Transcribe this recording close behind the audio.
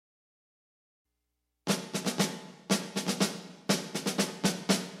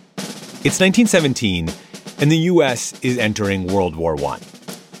It's 1917, and the U.S. is entering World War I.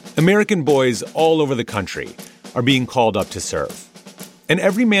 American boys all over the country are being called up to serve. And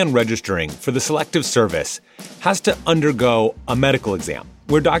every man registering for the selective service has to undergo a medical exam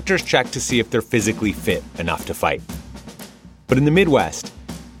where doctors check to see if they're physically fit enough to fight. But in the Midwest,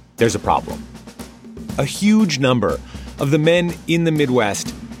 there's a problem. A huge number of the men in the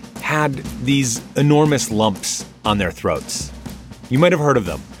Midwest had these enormous lumps on their throats. You might have heard of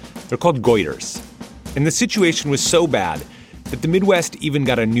them. They're called goiters. And the situation was so bad that the Midwest even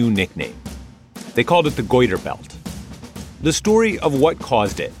got a new nickname. They called it the Goiter Belt. The story of what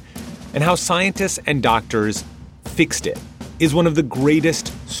caused it and how scientists and doctors fixed it is one of the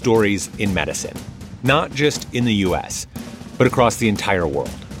greatest stories in medicine, not just in the U.S., but across the entire world.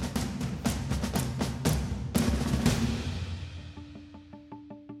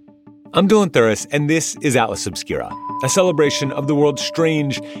 I'm Dylan Thuras, and this is Atlas Obscura, a celebration of the world's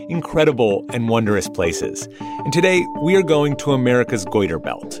strange, incredible, and wondrous places. And today, we are going to America's Goiter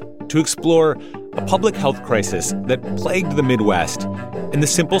Belt to explore a public health crisis that plagued the Midwest and the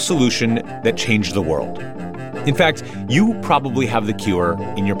simple solution that changed the world. In fact, you probably have the cure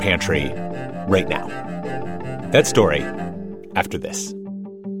in your pantry right now. That story after this.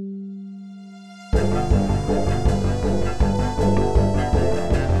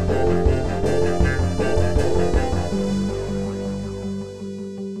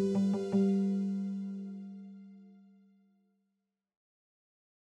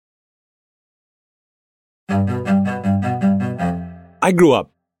 I grew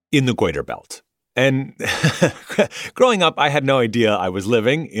up in the Goiter Belt. And growing up, I had no idea I was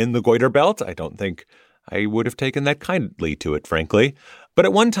living in the Goiter Belt. I don't think I would have taken that kindly to it, frankly. But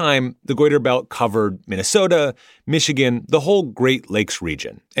at one time, the Goiter Belt covered Minnesota, Michigan, the whole Great Lakes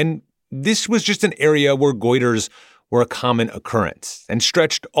region. And this was just an area where goiters were a common occurrence and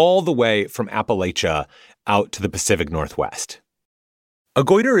stretched all the way from Appalachia out to the Pacific Northwest. A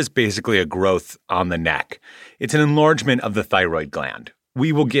goiter is basically a growth on the neck. It's an enlargement of the thyroid gland.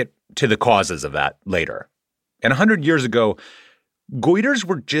 We will get to the causes of that later. And 100 years ago, goiters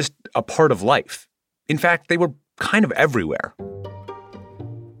were just a part of life. In fact, they were kind of everywhere.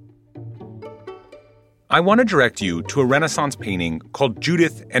 I want to direct you to a Renaissance painting called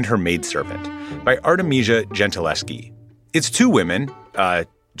Judith and Her Maidservant by Artemisia Gentileschi. It's two women,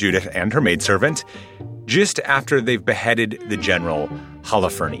 Judith and her maidservant, just after they've beheaded the general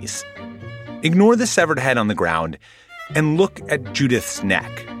Holofernes. Ignore the severed head on the ground and look at Judith's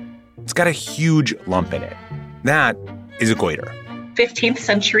neck. It's got a huge lump in it. That is a goiter. 15th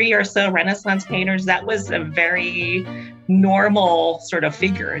century or so Renaissance painters, that was a very normal sort of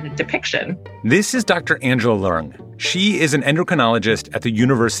figure and depiction. This is Dr. Angela Leung. She is an endocrinologist at the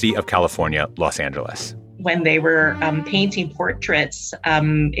University of California, Los Angeles. When they were painting portraits,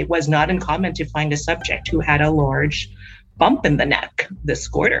 it was not uncommon to find a subject who had a large bump in the neck, this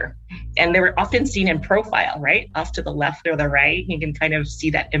goiter. And they were often seen in profile, right? Off to the left or the right. You can kind of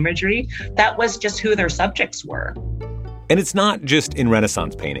see that imagery. That was just who their subjects were. And it's not just in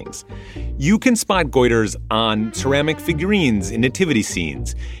Renaissance paintings. You can spot goiters on ceramic figurines in nativity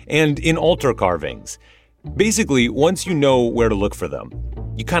scenes and in altar carvings. Basically, once you know where to look for them,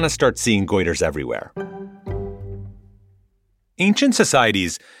 you kind of start seeing goiters everywhere. Ancient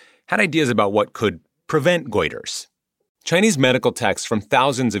societies had ideas about what could prevent goiters. Chinese medical texts from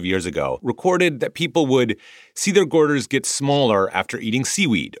thousands of years ago recorded that people would see their goiters get smaller after eating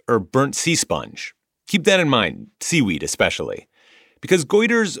seaweed or burnt sea sponge. Keep that in mind, seaweed especially, because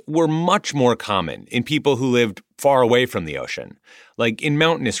goiters were much more common in people who lived far away from the ocean, like in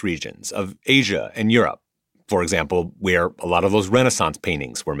mountainous regions of Asia and Europe, for example, where a lot of those Renaissance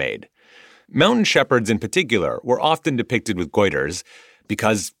paintings were made. Mountain shepherds in particular were often depicted with goiters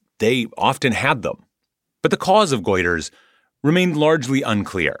because they often had them. But the cause of goiters remained largely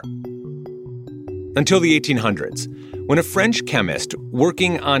unclear. Until the 1800s, when a French chemist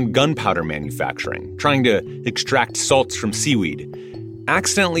working on gunpowder manufacturing, trying to extract salts from seaweed,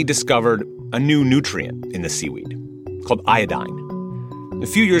 accidentally discovered a new nutrient in the seaweed called iodine. A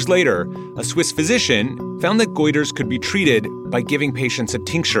few years later, a Swiss physician found that goiters could be treated by giving patients a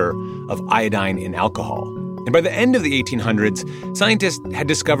tincture of iodine in alcohol. And by the end of the 1800s, scientists had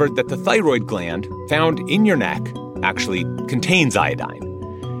discovered that the thyroid gland found in your neck actually contains iodine.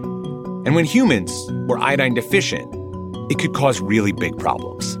 And when humans were iodine deficient, it could cause really big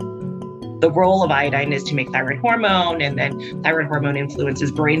problems. the role of iodine is to make thyroid hormone, and then thyroid hormone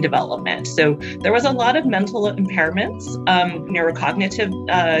influences brain development. So there was a lot of mental impairments,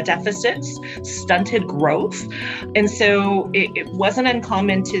 neurocognitive deficits, stunted growth. And so it wasn't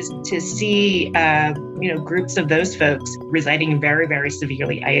uncommon to see groups of those folks residing in very, very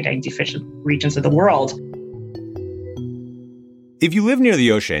severely iodine deficient regions of the world. If you live near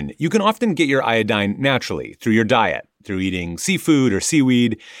the ocean, you can often get your iodine naturally through your diet, through eating seafood or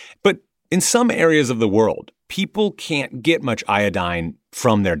seaweed. But in some areas of the world, people can't get much iodine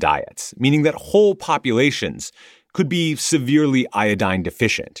from their diets, meaning that whole populations could be severely iodine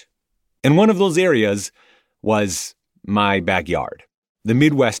deficient. And one of those areas was my backyard, the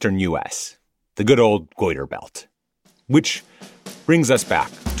Midwestern U.S., the good old Goiter Belt, which brings us back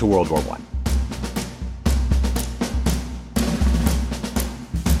to World War I.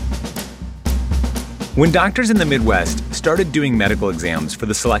 When doctors in the Midwest started doing medical exams for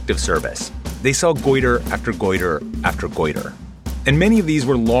the Selective Service, they saw goiter after goiter after goiter. And many of these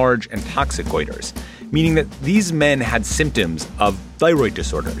were large and toxic goiters, meaning that these men had symptoms of thyroid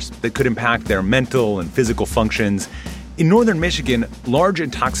disorders that could impact their mental and physical functions. In northern Michigan, large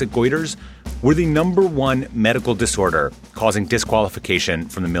and toxic goiters were the number one medical disorder causing disqualification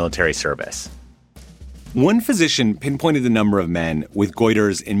from the military service. One physician pinpointed the number of men with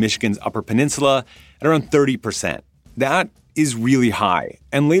goiters in Michigan's Upper Peninsula at around 30%. That is really high,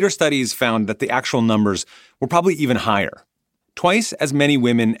 and later studies found that the actual numbers were probably even higher. Twice as many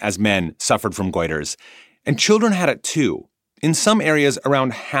women as men suffered from goiters, and children had it too. In some areas,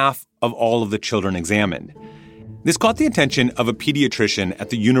 around half of all of the children examined. This caught the attention of a pediatrician at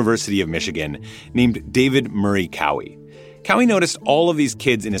the University of Michigan named David Murray Cowie. Cowie noticed all of these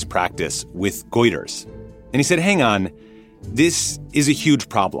kids in his practice with goiters. And he said, hang on, this is a huge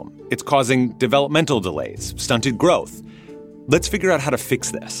problem. It's causing developmental delays, stunted growth. Let's figure out how to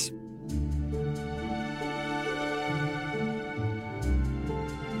fix this.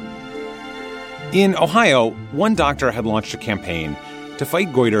 In Ohio, one doctor had launched a campaign to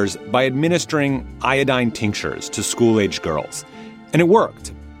fight goiters by administering iodine tinctures to school-age girls. And it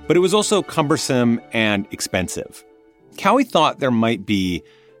worked, but it was also cumbersome and expensive. Cowie thought there might be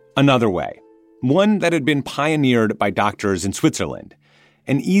another way, one that had been pioneered by doctors in Switzerland,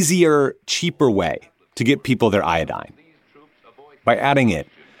 an easier, cheaper way to get people their iodine, by adding it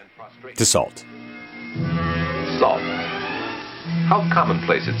to salt. Salt. How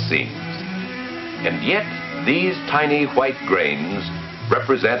commonplace it seems. And yet, these tiny white grains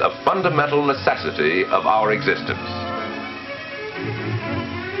represent a fundamental necessity of our existence.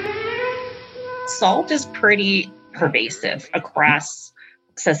 Salt is pretty pervasive across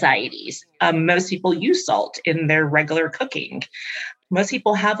societies. Most people use salt in their regular cooking. Most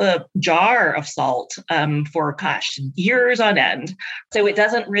people have a jar of salt for, years on end. So it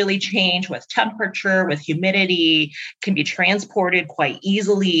doesn't really change with temperature, with humidity, can be transported quite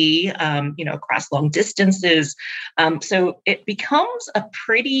easily, across long distances. So it becomes a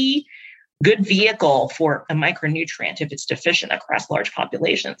pretty good vehicle for a micronutrient if it's deficient across large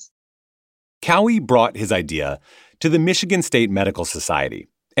populations. Cowie brought his idea to the Michigan State Medical Society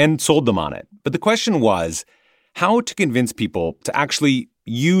and sold them on it. But the question was how to convince people to actually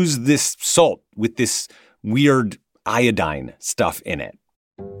use this salt with this weird iodine stuff in it.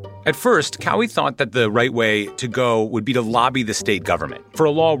 At first, Cowie thought that the right way to go would be to lobby the state government for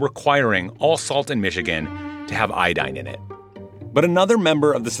a law requiring all salt in Michigan to have iodine in it. But another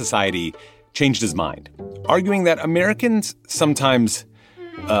member of the society changed his mind, arguing that Americans sometimes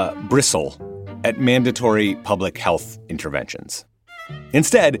bristle at mandatory public health interventions.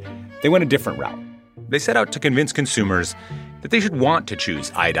 Instead, they went a different route. They set out to convince consumers that they should want to choose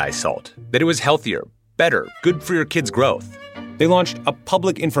iodized salt, that it was healthier, better, good for your kids' growth. They launched a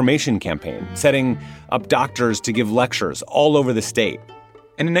public information campaign, setting up doctors to give lectures all over the state.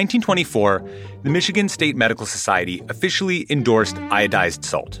 And in 1924, the Michigan State Medical Society officially endorsed iodized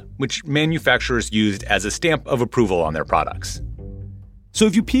salt, which manufacturers used as a stamp of approval on their products. So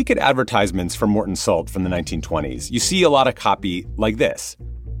if you peek at advertisements for Morton Salt from the 1920s, you see a lot of copy like this.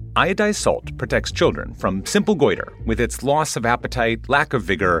 Iodized salt protects children from simple goiter with its loss of appetite, lack of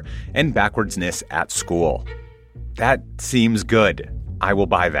vigor, and backwardsness at school. That seems good. I will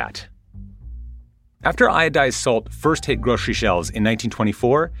buy that. After iodized salt first hit grocery shelves in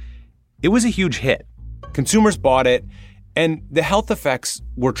 1924, it was a huge hit. Consumers bought it, and the health effects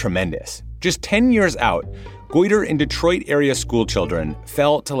were tremendous. Just 10 years out, goiter in Detroit area school children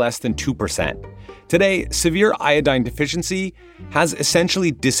fell to less than 2%. Today, severe iodine deficiency has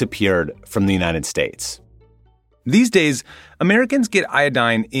essentially disappeared from the United States. These days, Americans get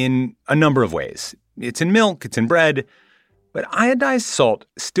iodine in a number of ways. It's in milk, it's in bread, but iodized salt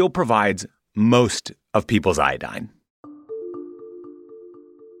still provides most of people's iodine.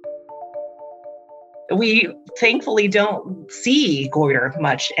 We thankfully don't see goiter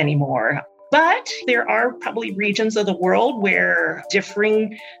much anymore, but there are probably regions of the world where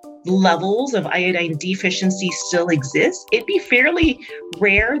differing levels of iodine deficiency still exist. It'd be fairly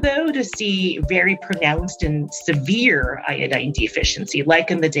rare, though, to see very pronounced and severe iodine deficiency,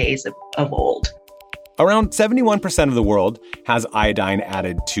 like in the days of old. Around 71% of the world has iodine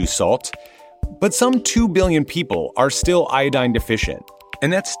added to salt, but some 2 billion people are still iodine deficient.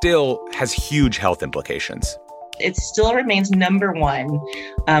 And that still has huge health implications. It still remains number one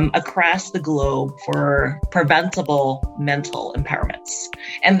across the globe for preventable mental impairments.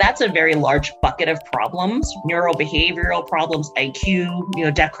 And that's a very large bucket of problems, neurobehavioral problems,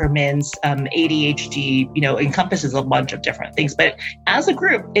 IQ, decrements, ADHD, encompasses a bunch of different things. But as a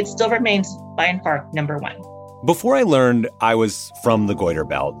group, it still remains by and far number one. Before I learned I was from the Goiter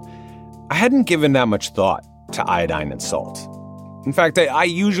Belt, I hadn't given that much thought to iodine and salt. In fact, I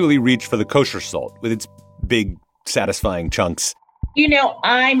usually reach for the kosher salt with its big, satisfying chunks.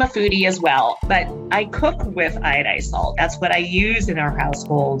 I'm a foodie as well, but I cook with iodized salt. That's what I use in our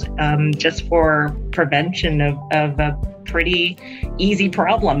household, just for prevention of a pretty easy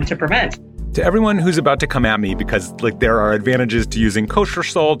problem to prevent. To everyone who's about to come at me because, there are advantages to using kosher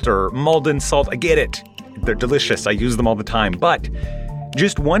salt or Malden salt, I get it. They're delicious. I use them all the time. But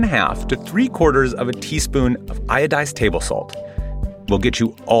just 1/2 to 3/4 of a teaspoon of iodized table salt will get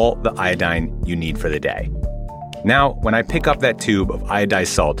you all the iodine you need for the day. Now, when I pick up that tube of iodized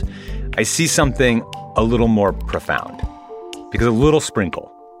salt, I see something a little more profound, because a little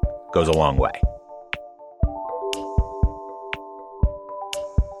sprinkle goes a long way.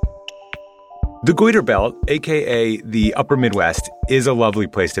 The Goiter Belt, aka the Upper Midwest, is a lovely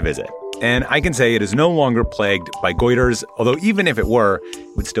place to visit. And I can say it is no longer plagued by goiters, although even if it were,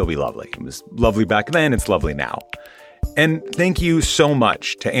 it would still be lovely. It was lovely back then, it's lovely now. And thank you so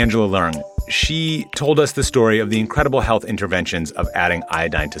much to Angela Leung. She told us the story of the incredible health interventions of adding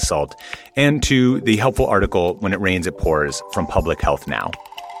iodine to salt, and to the helpful article When It Rains, It Pours from Public Health Now.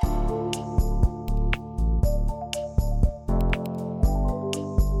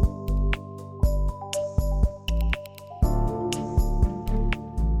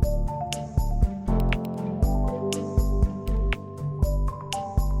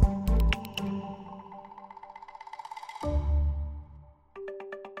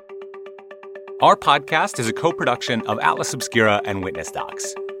 Our podcast is a co-production of Atlas Obscura and Witness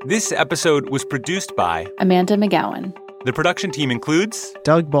Docs. This episode was produced by Amanda McGowan. The production team includes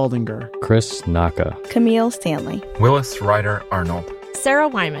Doug Baldinger, Chris Naka, Camille Stanley, Willis Ryder Arnold, Sarah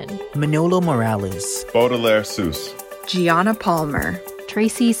Wyman, Manolo Morales, Baudelaire Seuss, Gianna Palmer,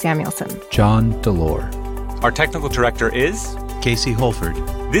 Tracy Samuelson, John Delore. Our technical director is Casey Holford.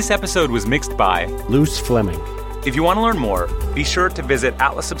 This episode was mixed by Luce Fleming. If you want to learn more, be sure to visit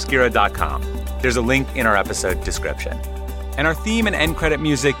atlasobscura.com. There's a link in our episode description. And our theme and end credit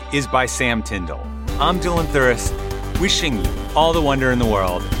music is by Sam Tyndall. I'm Dylan Thuris, wishing you all the wonder in the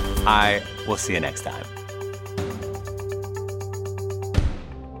world. I will see you next time.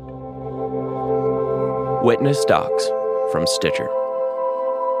 Witness Docs from Stitcher.